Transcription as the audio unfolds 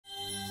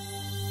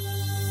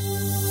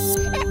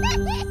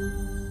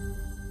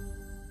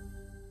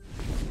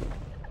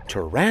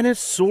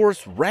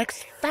Tyrannosaurus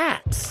rex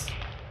facts.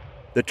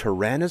 The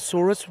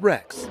Tyrannosaurus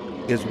rex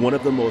is one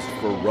of the most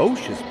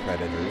ferocious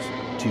predators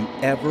to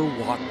ever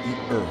walk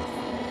the earth.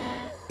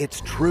 It's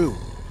true,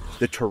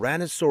 the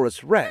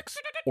Tyrannosaurus rex,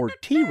 or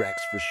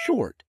T-Rex for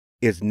short,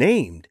 is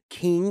named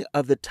king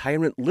of the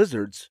tyrant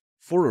lizards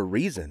for a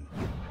reason.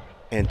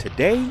 And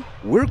today,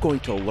 we're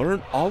going to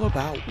learn all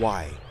about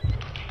why.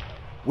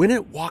 When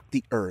it walked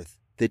the earth,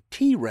 the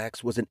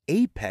T-Rex was an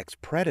apex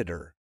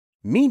predator,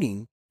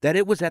 meaning that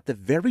it was at the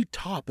very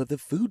top of the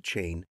food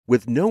chain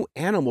with no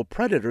animal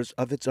predators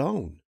of its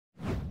own.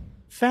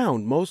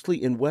 Found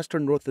mostly in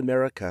western North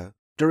America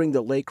during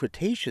the late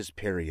Cretaceous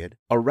period,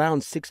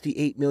 around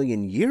 68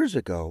 million years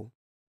ago,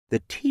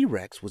 the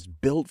T-Rex was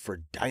built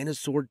for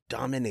dinosaur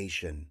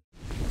domination.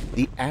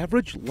 The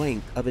average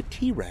length of a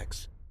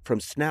T-Rex, from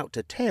snout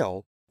to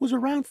tail, was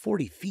around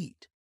 40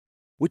 feet,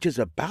 which is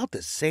about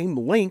the same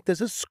length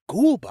as a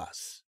school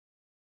bus.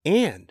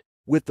 And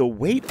with the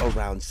weight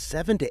around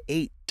 7 to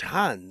 8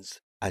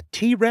 tons, a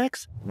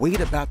T-Rex weighed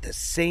about the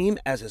same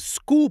as a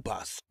school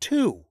bus,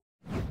 too.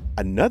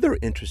 Another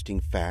interesting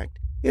fact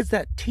is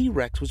that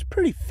T-Rex was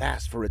pretty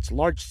fast for its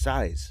large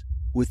size,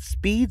 with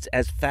speeds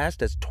as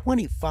fast as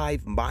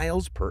 25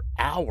 miles per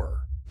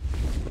hour.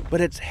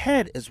 But its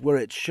head is where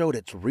it showed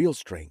its real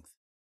strength.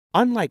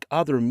 Unlike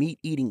other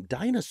meat-eating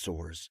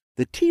dinosaurs,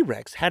 the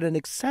T-Rex had an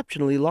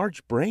exceptionally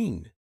large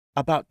brain,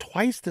 about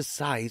twice the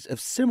size of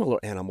similar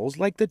animals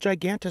like the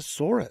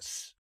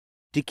Gigantosaurus.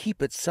 To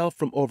keep itself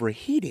from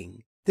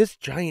overheating, this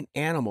giant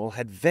animal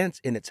had vents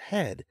in its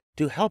head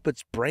to help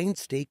its brain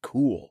stay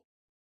cool,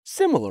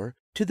 similar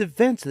to the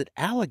vents that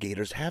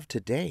alligators have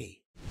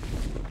today.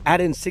 Add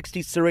in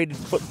 60 serrated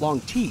foot-long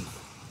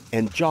teeth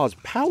and jaws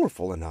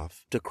powerful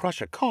enough to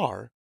crush a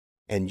car,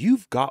 and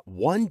you've got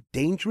one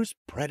dangerous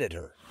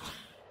predator.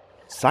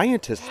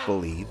 Scientists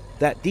believe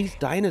that these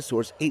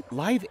dinosaurs ate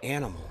live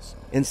animals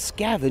and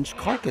scavenged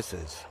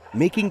carcasses,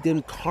 making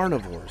them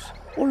carnivores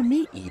or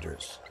meat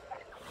eaters.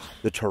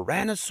 The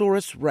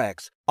Tyrannosaurus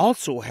rex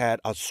also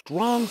had a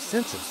strong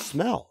sense of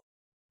smell,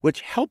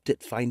 which helped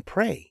it find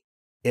prey.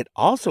 It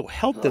also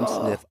helped them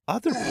sniff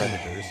other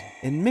predators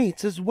and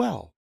mates as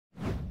well.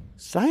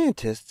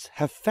 Scientists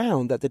have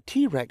found that the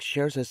T-Rex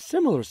shares a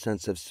similar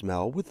sense of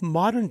smell with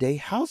modern-day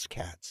house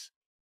cats,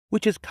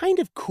 which is kind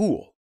of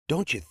cool,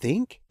 don't you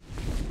think?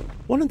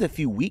 One of the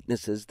few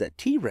weaknesses that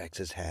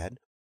T-Rexes had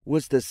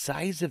was the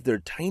size of their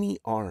tiny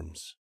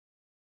arms.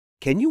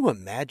 Can you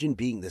imagine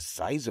being the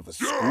size of a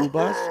school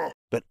bus,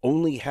 but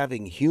only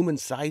having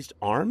human-sized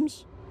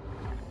arms?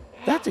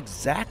 That's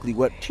exactly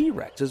what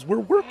T-Rexes were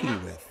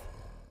working with.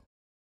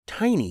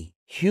 Tiny,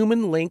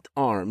 human-length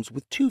arms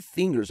with 2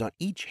 fingers on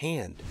each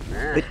hand.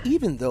 But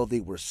even though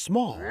they were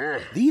small,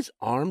 these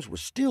arms were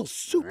still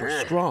super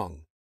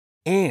strong.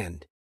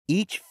 And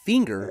each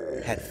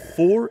finger had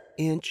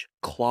 4-inch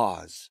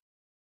claws.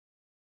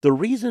 The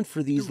reason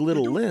for these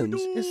little limbs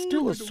is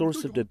still a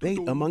source of debate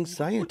among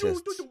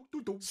scientists.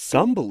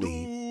 Some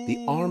believe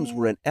the arms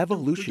were an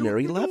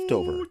evolutionary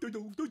leftover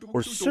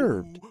or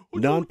served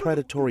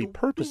non-predatory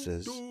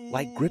purposes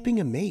like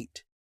gripping a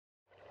mate.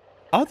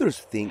 Others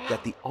think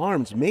that the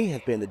arms may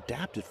have been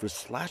adapted for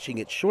slashing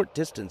at short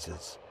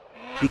distances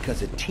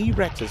because a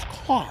T-Rex's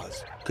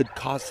claws could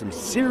cause some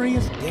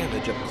serious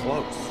damage up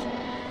close.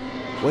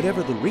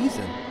 Whatever the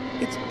reason,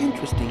 it's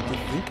interesting to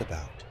think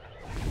about.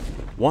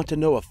 Want to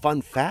know a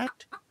fun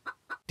fact?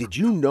 Did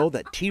you know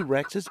that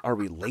T-Rexes are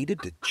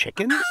related to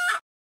chickens?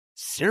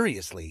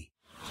 Seriously.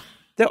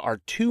 There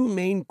are 2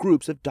 main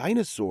groups of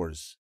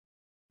dinosaurs: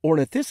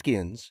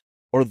 ornithischians,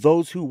 or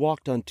those who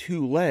walked on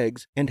 2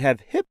 legs and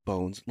have hip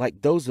bones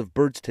like those of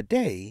birds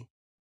today,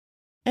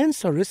 and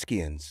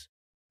saurischians,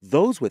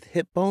 those with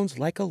hip bones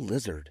like a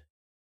lizard.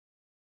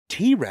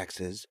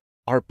 T-Rexes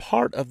are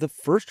part of the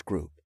first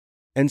group,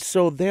 and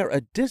so they're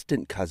a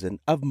distant cousin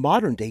of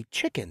modern-day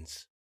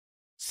chickens.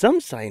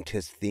 Some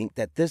scientists think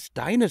that this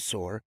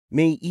dinosaur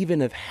may even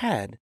have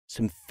had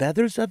some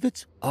feathers of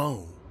its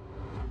own.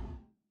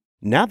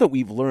 Now that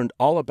we've learned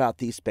all about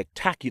these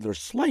spectacular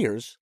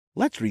slayers,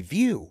 let's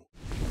review.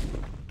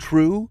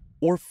 True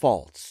or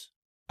false?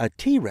 A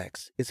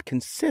T-Rex is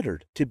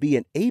considered to be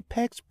an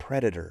apex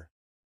predator.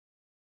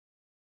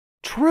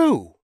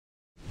 True.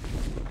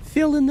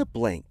 Fill in the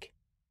blank.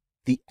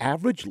 The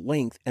average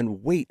length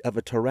and weight of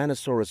a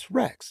Tyrannosaurus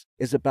rex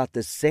is about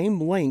the same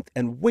length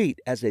and weight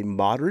as a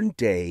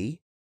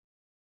modern-day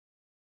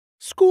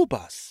school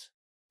bus.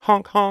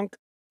 Honk honk.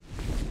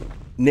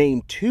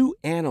 Name 2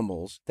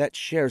 animals that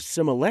share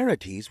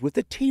similarities with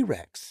the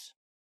T-Rex.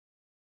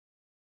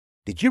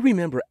 Did you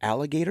remember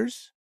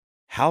alligators,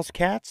 house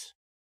cats,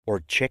 or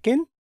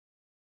chicken?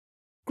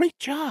 Great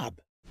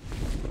job!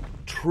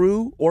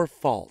 True or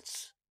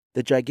false?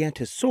 The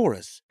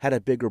Gigantosaurus had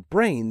a bigger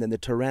brain than the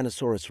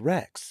Tyrannosaurus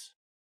rex.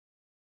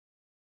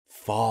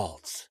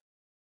 False.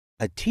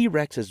 A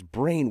T-Rex's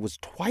brain was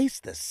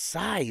twice the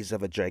size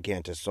of a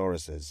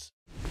Gigantosaurus's.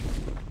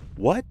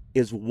 What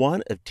is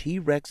one of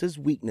T-Rex's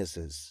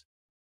weaknesses?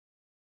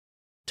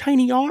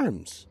 Tiny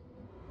arms.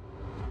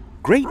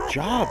 Great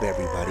job,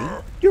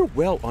 everybody! You're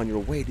well on your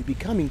way to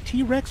becoming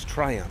T-Rex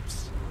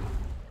triumphs.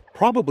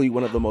 Probably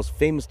one of the most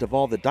famous of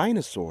all the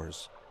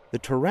dinosaurs, the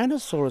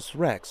Tyrannosaurus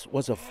rex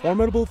was a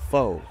formidable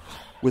foe.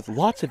 With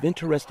lots of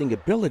interesting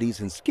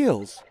abilities and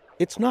skills,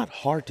 it's not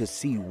hard to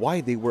see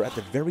why they were at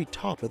the very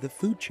top of the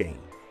food chain.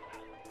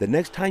 The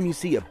next time you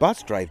see a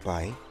bus drive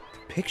by,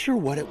 picture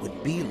what it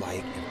would be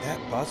like if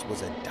that bus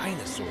was a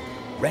dinosaur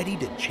ready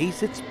to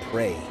chase its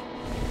prey.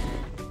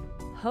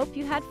 Hope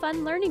you had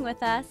fun learning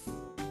with us.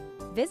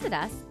 Visit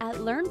us at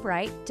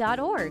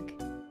learnbright.org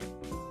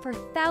for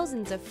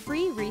thousands of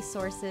free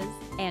resources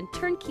and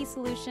turnkey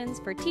solutions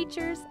for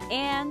teachers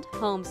and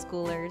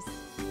homeschoolers.